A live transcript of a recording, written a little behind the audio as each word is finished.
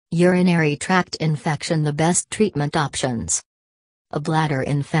Urinary tract infection. The best treatment options. A bladder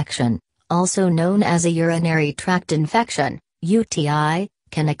infection, also known as a urinary tract infection, UTI,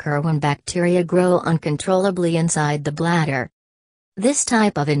 can occur when bacteria grow uncontrollably inside the bladder. This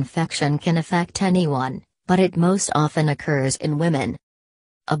type of infection can affect anyone, but it most often occurs in women.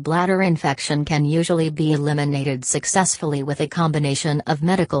 A bladder infection can usually be eliminated successfully with a combination of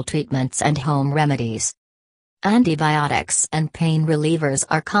medical treatments and home remedies. Antibiotics and pain relievers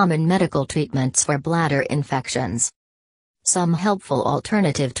are common medical treatments for bladder infections. Some helpful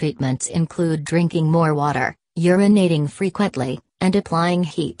alternative treatments include drinking more water, urinating frequently, and applying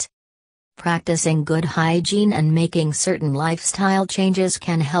heat. Practicing good hygiene and making certain lifestyle changes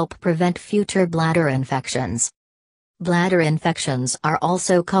can help prevent future bladder infections. Bladder infections are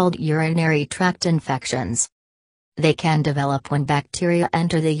also called urinary tract infections. They can develop when bacteria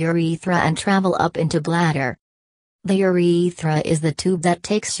enter the urethra and travel up into bladder. The urethra is the tube that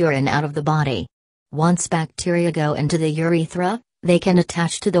takes urine out of the body. Once bacteria go into the urethra, they can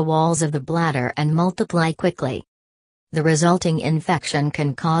attach to the walls of the bladder and multiply quickly. The resulting infection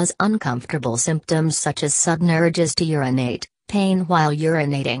can cause uncomfortable symptoms such as sudden urges to urinate, pain while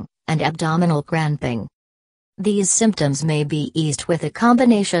urinating, and abdominal cramping. These symptoms may be eased with a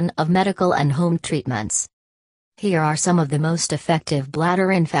combination of medical and home treatments. Here are some of the most effective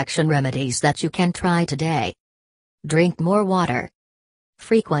bladder infection remedies that you can try today. Drink more water.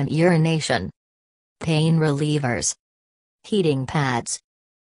 Frequent urination. Pain relievers. Heating pads.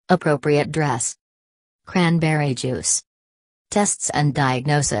 Appropriate dress. Cranberry juice. Tests and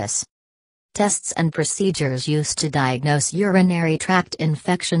diagnosis. Tests and procedures used to diagnose urinary tract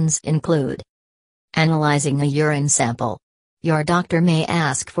infections include analyzing a urine sample. Your doctor may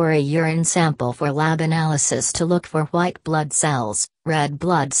ask for a urine sample for lab analysis to look for white blood cells, red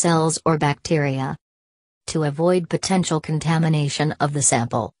blood cells, or bacteria. To avoid potential contamination of the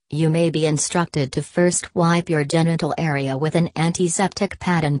sample, you may be instructed to first wipe your genital area with an antiseptic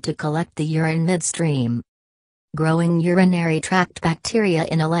pad and to collect the urine midstream. Growing urinary tract bacteria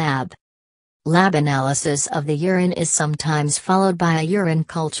in a lab. Lab analysis of the urine is sometimes followed by a urine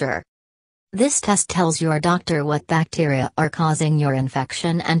culture. This test tells your doctor what bacteria are causing your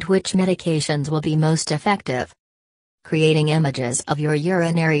infection and which medications will be most effective. Creating images of your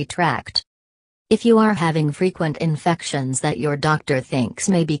urinary tract. If you are having frequent infections that your doctor thinks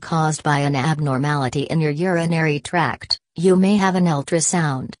may be caused by an abnormality in your urinary tract, you may have an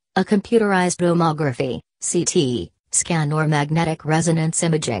ultrasound, a computerized tomography, CT, scan, or magnetic resonance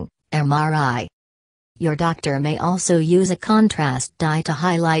imaging, MRI. Your doctor may also use a contrast dye to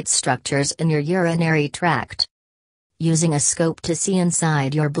highlight structures in your urinary tract. Using a scope to see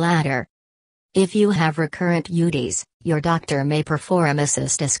inside your bladder. If you have recurrent UTIs, your doctor may perform a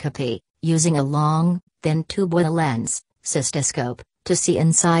cystoscopy, using a long, thin tube with a lens, cystoscope, to see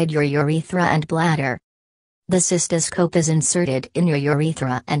inside your urethra and bladder. The cystoscope is inserted in your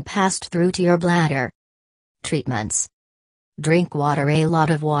urethra and passed through to your bladder. Treatments. Drink water, a lot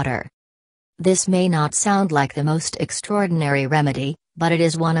of water. This may not sound like the most extraordinary remedy, but it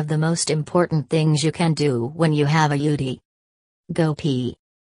is one of the most important things you can do when you have a UTI. Go pee.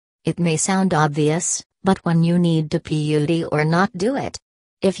 It may sound obvious, but when you need to pee, UTI or not, do it.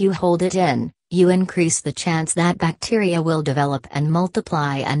 If you hold it in, you increase the chance that bacteria will develop and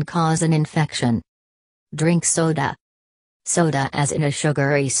multiply and cause an infection. Drink soda. Soda as in a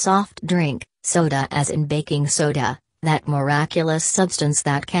sugary soft drink, soda as in baking soda, that miraculous substance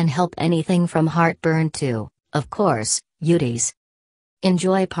that can help anything from heartburn to, of course, UTIs.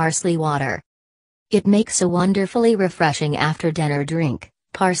 Enjoy parsley water. It makes a wonderfully refreshing after-dinner drink.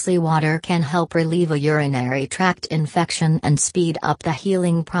 Parsley water can help relieve a urinary tract infection and speed up the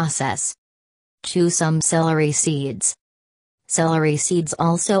healing process. Chew some celery seeds. Celery seeds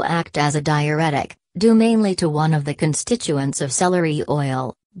also act as a diuretic, due mainly to one of the constituents of celery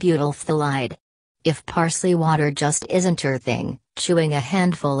oil, butyl phthalate. If parsley water just isn't your thing, chewing a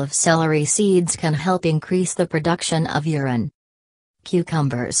handful of celery seeds can help increase the production of urine.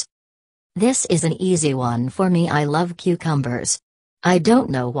 Cucumbers. This is an easy one for me. I love cucumbers. I don't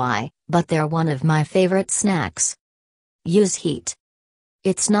know why, but they're one of my favorite snacks. Use heat.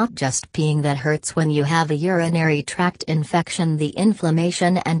 It's not just peeing that hurts when you have a urinary tract infection. The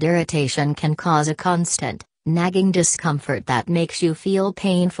inflammation and irritation can cause a constant, nagging discomfort that makes you feel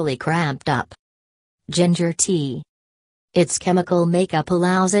painfully cramped up. Ginger tea. Its chemical makeup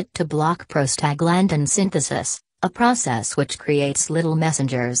allows it to block prostaglandin synthesis, a process which creates little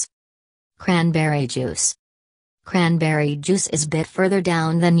messengers. Cranberry juice. Cranberry juice is a bit further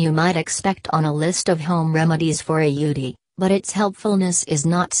down than you might expect on a list of home remedies for a UTI, but its helpfulness is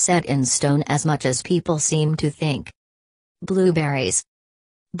not set in stone as much as people seem to think. Blueberries.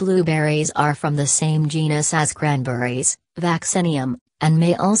 Blueberries are from the same genus as cranberries, Vaccinium, and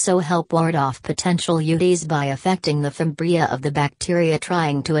may also help ward off potential UTIs by affecting the fimbria of the bacteria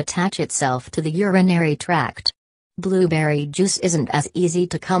trying to attach itself to the urinary tract. Blueberry juice isn't as easy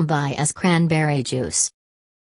to come by as cranberry juice.